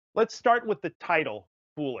let's start with the title,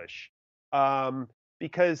 "Foolish,"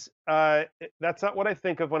 because, that's not what I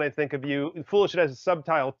think of when I think of you. "Foolish" it has a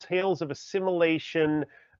subtitle, "Tales of Assimilation,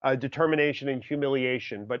 Determination, and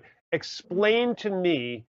Humiliation." But explain to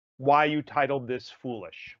me why you titled this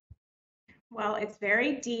 "Foolish." Well, it's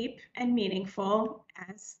very deep and meaningful,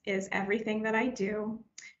 as is everything that I do.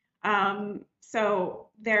 So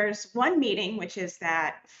there's one meaning, which is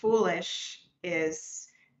that foolish is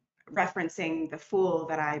referencing the fool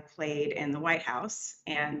that I played in the White House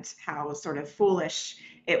and how sort of foolish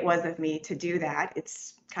it was of me to do that.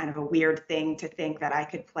 It's kind of a weird thing to think that I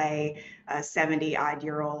could play a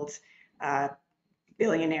 70-odd-year-old uh,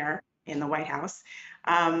 billionaire in the White House.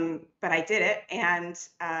 But I did it. And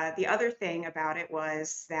the other thing about it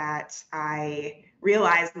was that I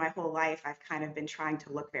realized my whole life I've kind of been trying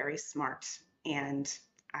to look very smart. And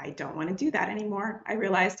I don't want to do that anymore. I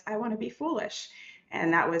realized I want to be foolish.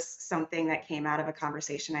 And that was something that came out of a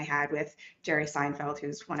conversation I had with Jerry Seinfeld,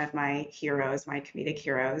 who's one of my heroes, my comedic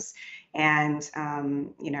heroes. And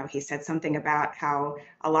he said something about how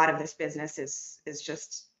a lot of this business is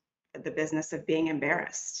just the business of being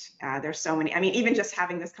embarrassed. There's so many. I mean, even just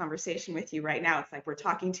having this conversation with you right now, it's like we're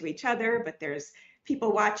talking to each other, but there's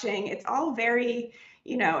people watching. It's all very,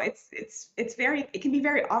 it's very. It can be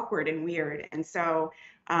very awkward and weird. And so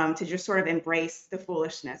to just sort of embrace the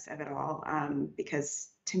foolishness of it all,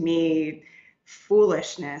 because to me,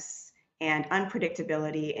 foolishness and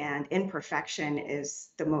unpredictability and imperfection is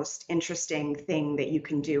the most interesting thing that you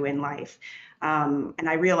can do in life. And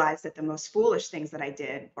I realized that the most foolish things that I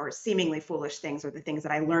did, or seemingly foolish things, are the things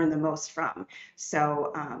that I learned the most from.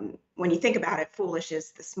 So when you think about it, foolish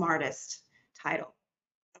is the smartest title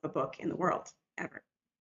of a book in the world ever.